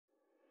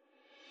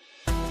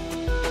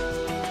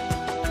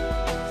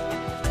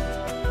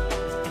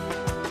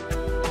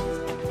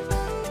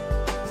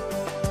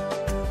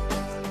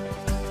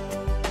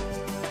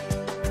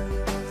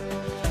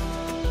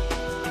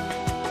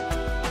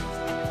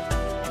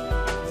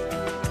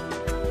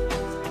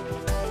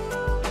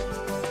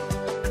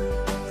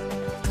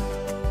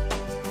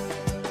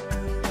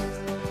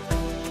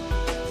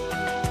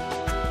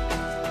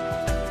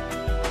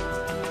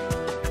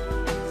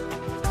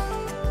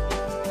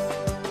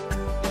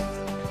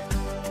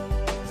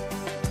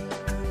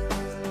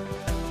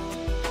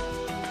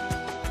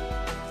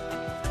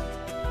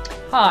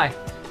Hi,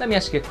 let me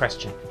ask you a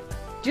question.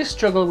 Do you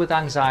struggle with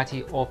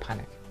anxiety or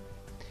panic?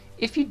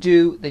 If you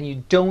do, then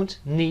you don't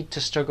need to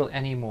struggle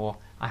anymore.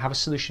 I have a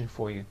solution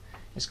for you.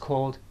 It's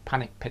called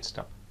Panic Pit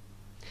Stop.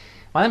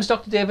 My name is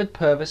Dr. David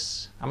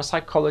Purves. I'm a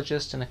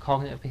psychologist and a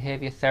cognitive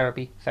behaviour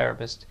therapy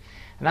therapist,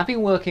 and I've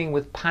been working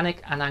with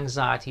panic and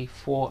anxiety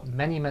for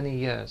many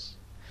years.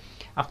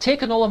 I've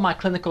taken all of my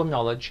clinical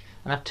knowledge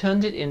and I've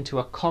turned it into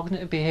a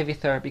cognitive behaviour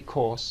therapy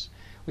course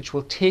which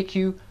will take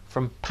you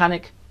from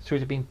panic through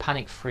to being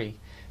panic free,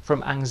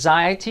 from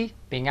anxiety,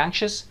 being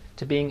anxious,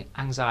 to being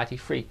anxiety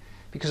free.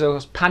 Because of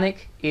course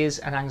panic is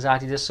an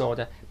anxiety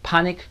disorder.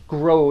 Panic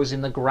grows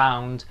in the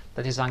ground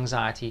that is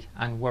anxiety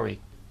and worry.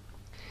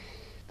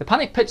 The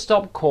Panic Pit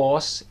Stop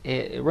course,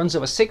 it runs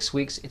over 6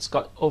 weeks. It's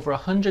got over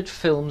 100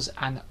 films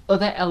and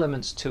other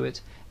elements to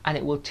it, and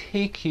it will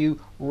take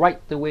you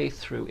right the way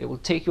through. It will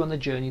take you on the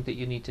journey that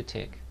you need to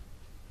take.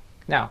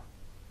 Now,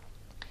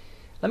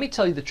 let me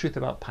tell you the truth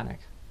about panic.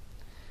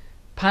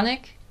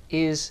 Panic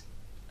is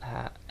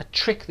a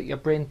trick that your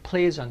brain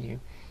plays on you.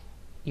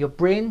 Your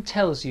brain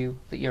tells you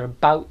that you're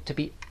about to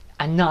be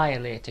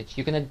annihilated.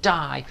 You're going to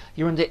die.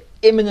 You're under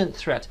imminent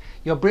threat.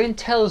 Your brain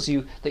tells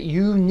you that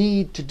you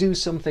need to do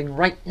something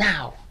right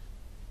now.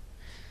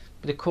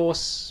 But of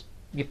course,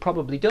 you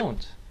probably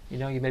don't. You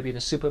know, you may be in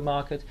a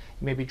supermarket,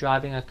 you may be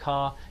driving a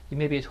car, you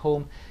may be at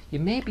home, you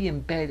may be in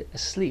bed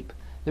asleep.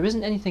 There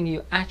isn't anything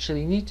you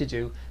actually need to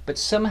do, but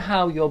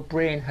somehow your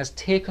brain has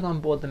taken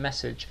on board the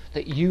message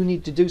that you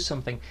need to do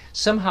something.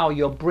 Somehow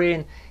your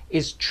brain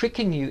is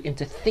tricking you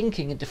into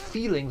thinking, into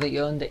feeling that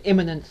you're under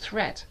imminent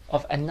threat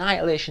of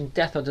annihilation,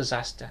 death or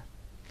disaster.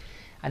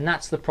 And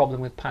that's the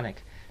problem with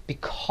panic.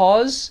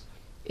 Because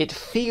it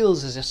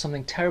feels as if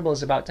something terrible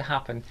is about to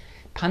happen,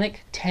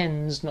 panic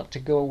tends not to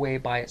go away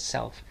by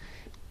itself.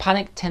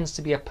 Panic tends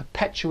to be a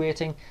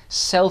perpetuating,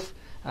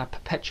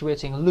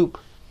 self-perpetuating loop,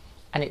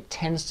 and it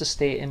tends to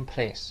stay in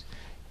place.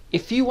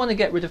 If you want to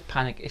get rid of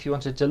panic, if you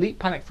want to delete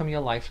panic from your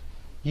life,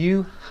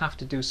 you have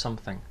to do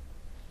something.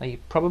 Now, you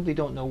probably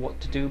don't know what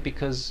to do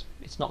because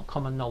it's not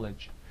common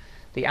knowledge.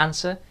 The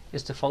answer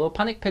is to follow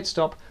Panic Pit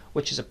Stop,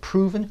 which is a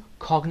proven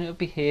cognitive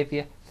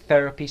behaviour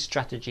therapy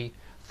strategy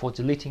for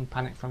deleting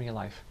panic from your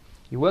life.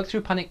 You work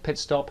through Panic Pit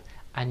Stop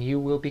and you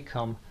will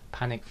become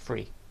panic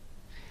free.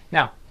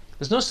 Now,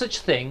 there's no such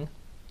thing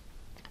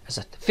as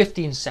a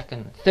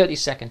 15-second,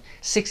 30-second,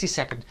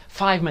 60-second,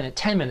 5-minute,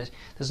 10-minute.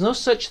 There's no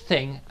such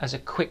thing as a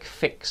quick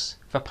fix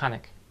for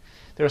panic.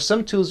 There are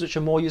some tools which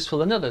are more useful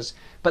than others,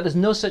 but there's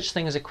no such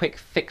thing as a quick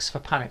fix for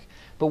panic.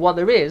 But what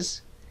there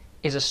is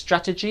a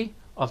strategy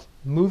of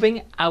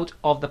moving out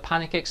of the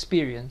panic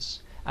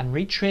experience and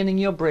retraining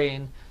your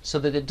brain so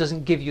that it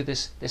doesn't give you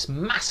this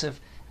massive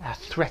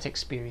threat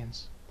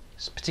experience,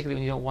 particularly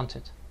when you don't want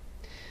it.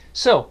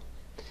 So,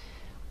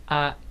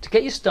 to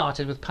get you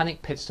started with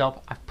Panic Pit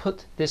Stop, I've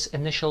put this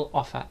initial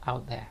offer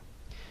out there.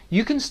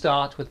 You can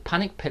start with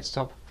Panic Pit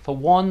Stop for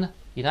 $1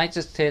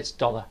 United States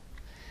dollar,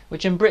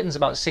 which in Britain is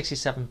about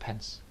 67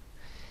 pence.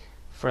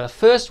 For the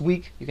first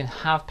week, you can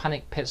have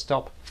Panic Pit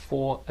Stop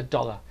for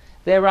 $1.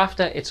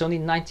 Thereafter, it's only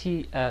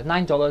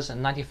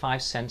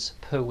 $9.95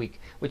 per week,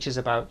 which is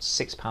about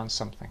 £6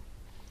 something.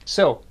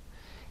 So,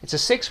 it's a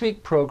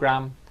 6-week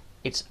program.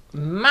 It's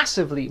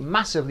massively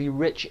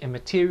rich in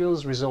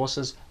materials,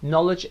 resources,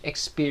 knowledge,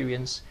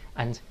 experience,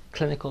 and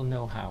clinical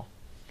know-how.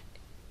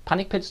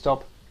 Panic Pit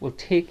Stop will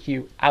take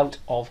you out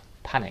of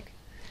panic.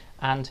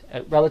 And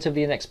at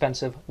relatively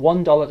inexpensive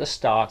 $1 to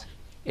start,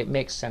 it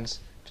makes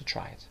sense to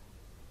try it.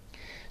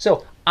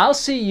 So I'll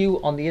see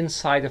you on the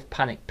inside of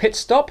Panic Pit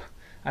Stop,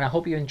 and I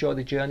hope you enjoy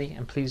the journey,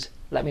 and please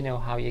let me know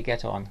how you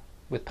get on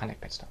with Panic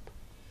Pit Stop.